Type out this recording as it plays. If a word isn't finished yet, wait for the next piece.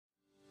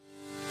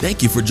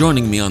Thank you for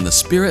joining me on the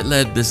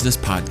Spirit-Led Business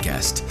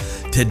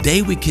Podcast.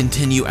 Today we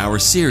continue our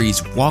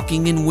series,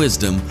 Walking in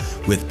Wisdom,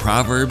 with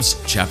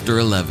Proverbs chapter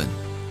 11.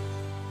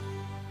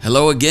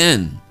 Hello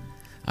again.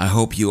 I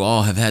hope you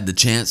all have had the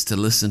chance to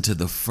listen to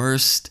the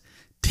first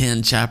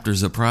 10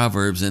 chapters of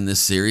Proverbs in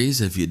this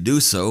series. If you do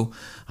so,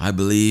 I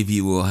believe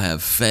you will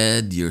have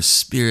fed your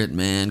spirit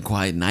man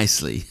quite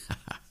nicely.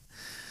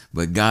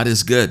 But God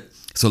is good.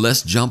 So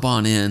let's jump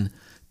on in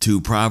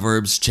to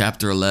Proverbs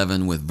chapter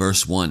 11 with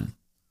verse 1.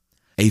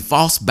 A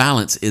false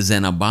balance is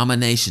an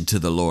abomination to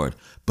the Lord,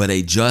 but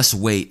a just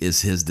weight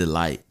is his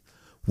delight.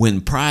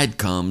 When pride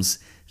comes,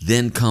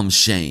 then comes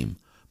shame,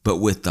 but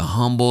with the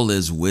humble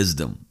is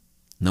wisdom.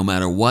 No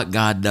matter what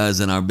God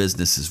does in our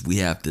businesses, we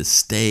have to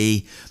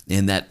stay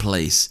in that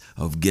place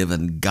of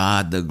giving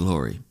God the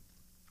glory.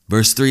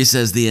 Verse 3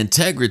 says, the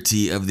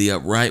integrity of the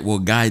upright will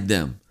guide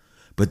them,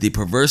 but the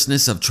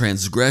perverseness of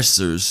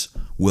transgressors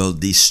will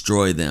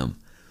destroy them.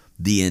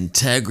 The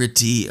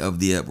integrity of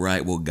the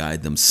upright will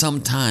guide them.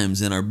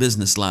 Sometimes in our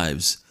business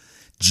lives,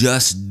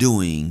 just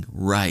doing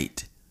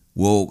right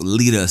will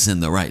lead us in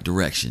the right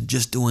direction.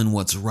 Just doing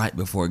what's right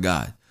before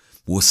God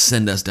will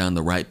send us down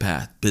the right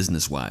path,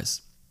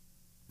 business-wise.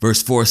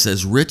 Verse 4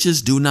 says,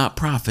 riches do not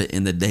profit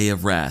in the day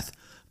of wrath,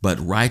 but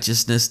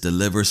righteousness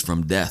delivers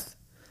from death.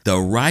 The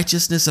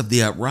righteousness of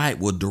the upright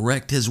will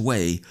direct his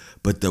way,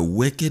 but the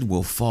wicked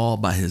will fall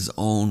by his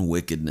own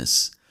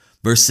wickedness.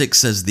 Verse 6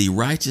 says, the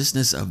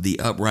righteousness of the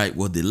upright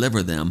will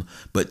deliver them,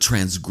 but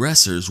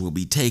transgressors will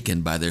be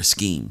taken by their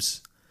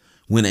schemes.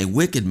 When a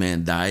wicked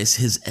man dies,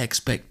 his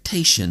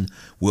expectation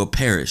will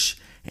perish,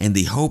 and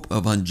the hope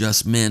of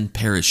unjust men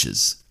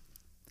perishes.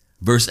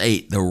 Verse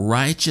 8, the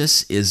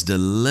righteous is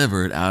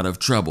delivered out of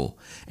trouble,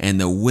 and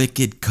the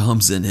wicked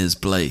comes in his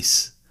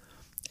place.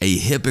 A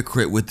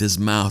hypocrite with his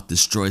mouth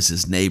destroys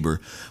his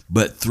neighbor,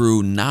 but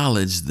through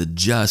knowledge the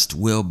just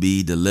will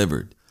be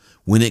delivered.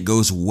 When it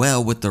goes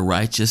well with the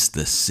righteous,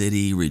 the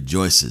city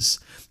rejoices.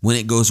 When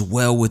it goes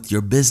well with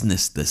your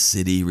business, the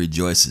city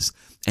rejoices.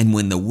 And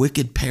when the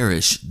wicked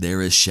perish,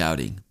 there is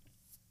shouting.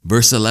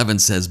 Verse 11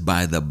 says,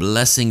 by the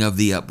blessing of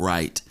the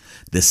upright,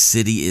 the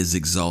city is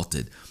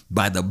exalted.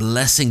 By the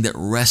blessing that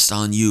rests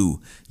on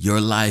you,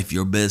 your life,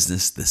 your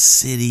business, the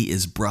city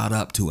is brought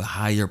up to a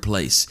higher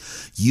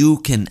place. You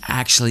can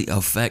actually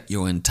affect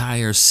your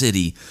entire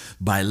city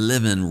by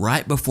living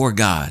right before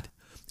God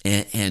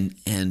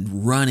and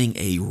running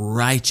a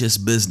righteous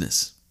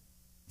business.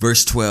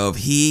 Verse 12,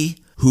 he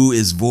who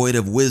is void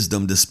of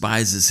wisdom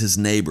despises his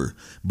neighbor,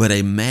 but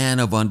a man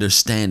of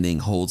understanding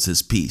holds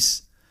his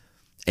peace.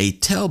 A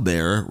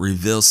talebearer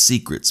reveals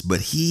secrets,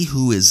 but he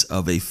who is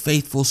of a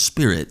faithful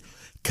spirit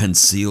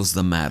conceals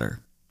the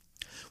matter.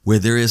 Where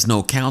there is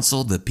no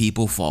counsel, the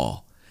people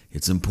fall.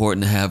 It's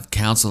important to have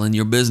counsel in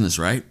your business,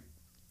 right?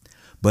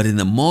 But in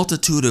the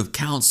multitude of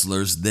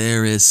counselors,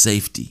 there is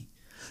safety.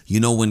 You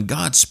know, when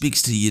God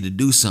speaks to you to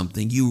do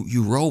something,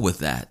 you roll with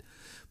that.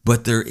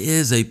 But there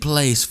is a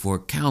place for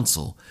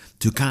counsel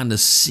to kind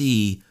of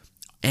see,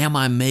 am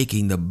I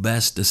making the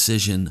best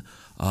decision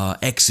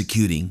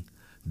executing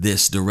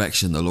this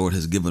direction the Lord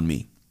has given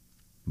me?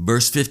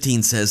 Verse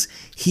 15 says,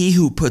 he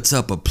who puts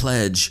up a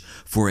pledge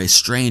for a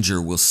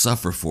stranger will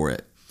suffer for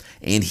it,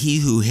 and he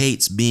who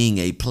hates being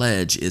a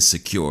pledge is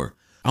secure.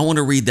 I want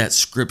to read that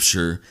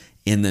scripture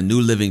in the New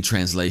Living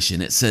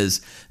Translation. It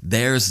says,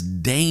 there's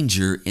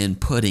danger in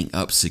putting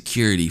up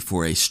security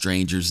for a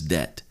stranger's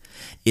debt.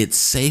 It's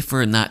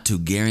safer not to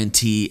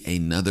guarantee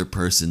another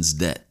person's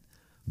debt.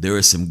 There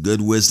is some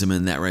good wisdom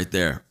in that right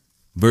there.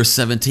 Verse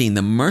 17,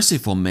 the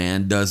merciful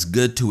man does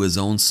good to his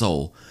own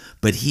soul,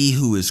 but he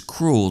who is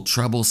cruel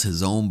troubles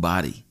his own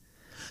body.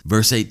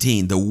 Verse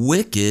 18, the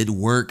wicked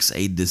works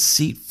a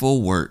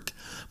deceitful work,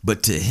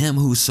 but to him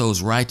who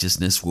sows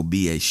righteousness will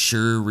be a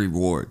sure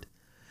reward.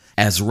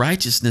 As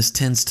righteousness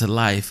tends to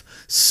life,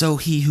 so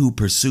he who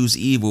pursues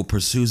evil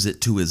pursues it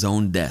to his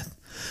own death.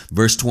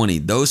 Verse 20,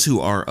 those who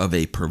are of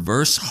a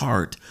perverse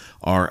heart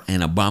are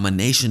an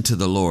abomination to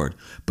the Lord,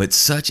 but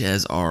such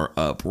as are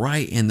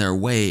upright in their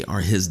way are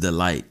his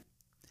delight.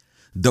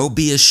 Though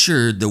be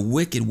assured, the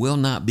wicked will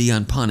not be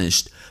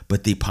unpunished,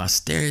 but the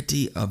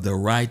posterity of the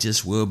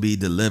righteous will be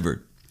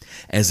delivered.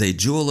 As a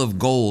jewel of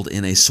gold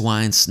in a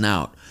swine's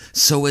snout,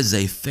 so is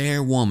a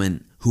fair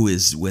woman who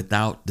is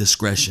without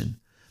discretion.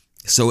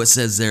 So it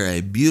says there,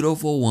 a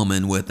beautiful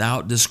woman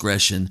without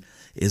discretion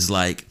is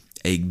like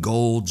a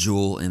gold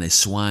jewel in a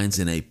swine's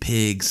and a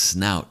pig's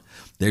snout.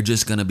 They're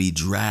just going to be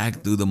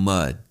dragged through the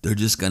mud. They're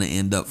just going to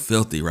end up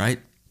filthy, right?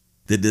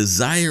 The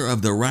desire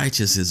of the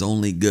righteous is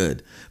only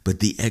good,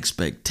 but the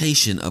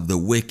expectation of the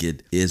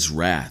wicked is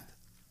wrath.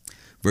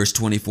 Verse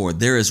 24,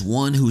 there is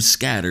one who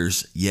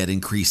scatters yet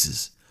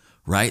increases,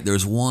 right?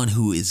 There's one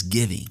who is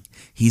giving.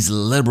 He's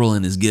liberal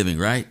in his giving,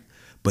 right?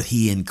 But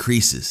he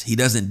increases. He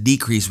doesn't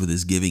decrease with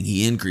his giving,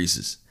 he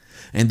increases.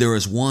 And there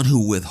is one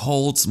who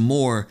withholds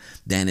more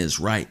than is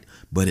right,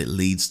 but it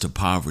leads to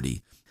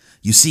poverty.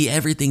 You see,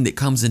 everything that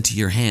comes into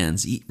your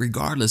hands,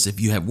 regardless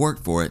if you have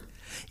worked for it,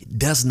 It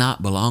does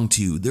not belong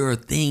to you. There are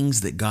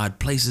things that God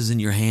places in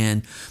your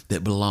hand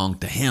that belong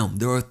to Him.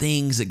 There are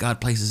things that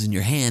God places in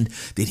your hand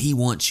that He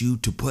wants you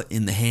to put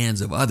in the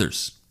hands of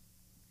others.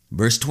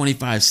 Verse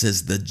 25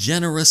 says, "The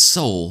generous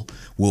soul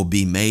will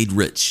be made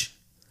rich,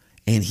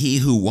 and he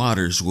who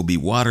waters will be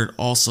watered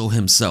also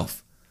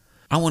himself."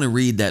 I want to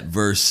read that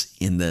verse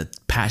in the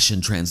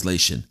Passion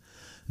Translation.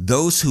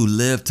 "Those who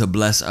live to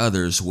bless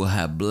others will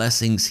have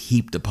blessings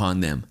heaped upon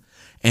them,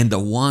 and the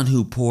one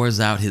who pours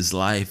out his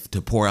life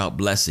to pour out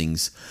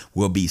blessings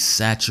will be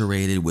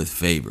saturated with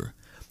favor."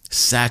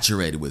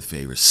 Saturated with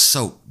favor,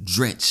 soaked,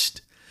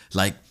 drenched.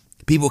 Like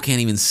people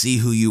can't even see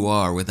who you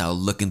are without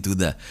looking through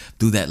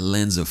that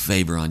lens of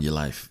favor on your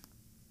life.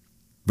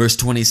 Verse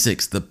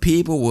 26, "The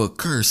people will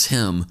curse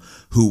him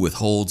who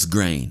withholds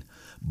grain,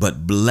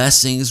 but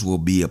blessings will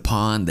be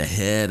upon the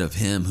head of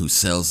him who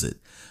sells it."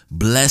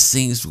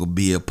 Blessings will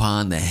be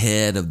upon the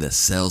head of the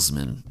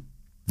salesman.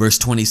 Verse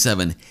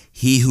 27,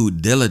 "He who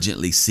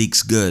diligently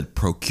seeks good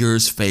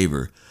procures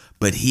favor,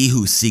 but he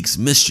who seeks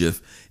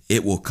mischief,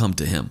 it will come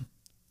to him."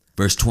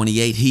 Verse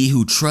 28, "He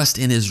who trusts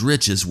in his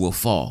riches will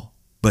fall,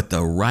 but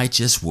the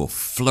righteous will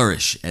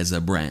flourish as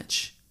a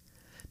branch."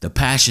 The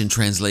Passion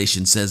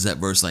Translation says that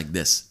verse like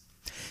this: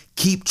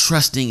 "Keep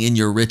trusting in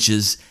your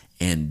riches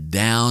and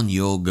down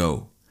you'll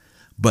go.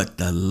 But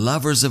the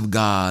lovers of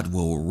God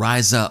will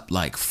rise up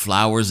like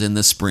flowers in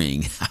the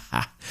spring."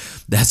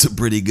 That's a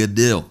pretty good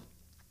deal.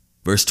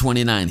 Verse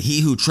 29,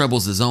 "He who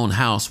troubles his own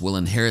house will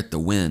inherit the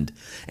wind,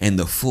 and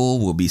the fool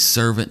will be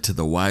servant to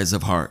the wise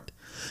of heart.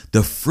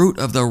 The fruit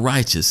of the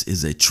righteous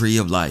is a tree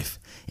of life,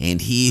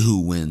 and he who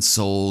wins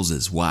souls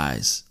is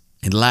wise."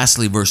 And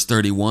lastly, verse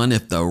 31,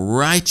 "If the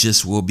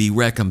righteous will be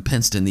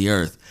recompensed in the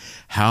earth,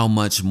 how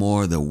much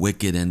more the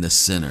wicked and the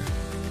sinner."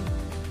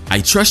 I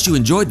trust you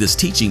enjoyed this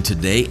teaching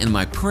today, and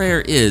my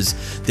prayer is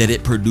that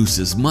it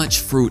produces much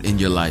fruit in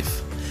your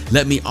life.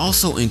 Let me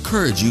also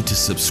encourage you to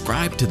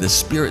subscribe to the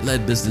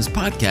Spirit-Led Business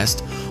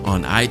Podcast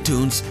on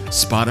iTunes,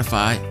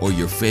 Spotify, or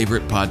your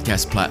favorite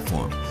podcast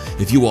platform.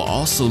 If you will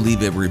also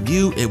leave a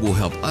review, it will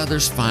help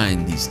others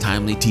find these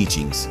timely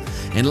teachings.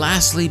 And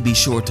lastly, be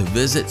sure to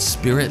visit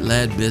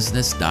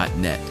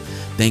spiritledbusiness.net.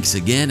 Thanks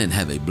again and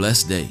have a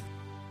blessed day.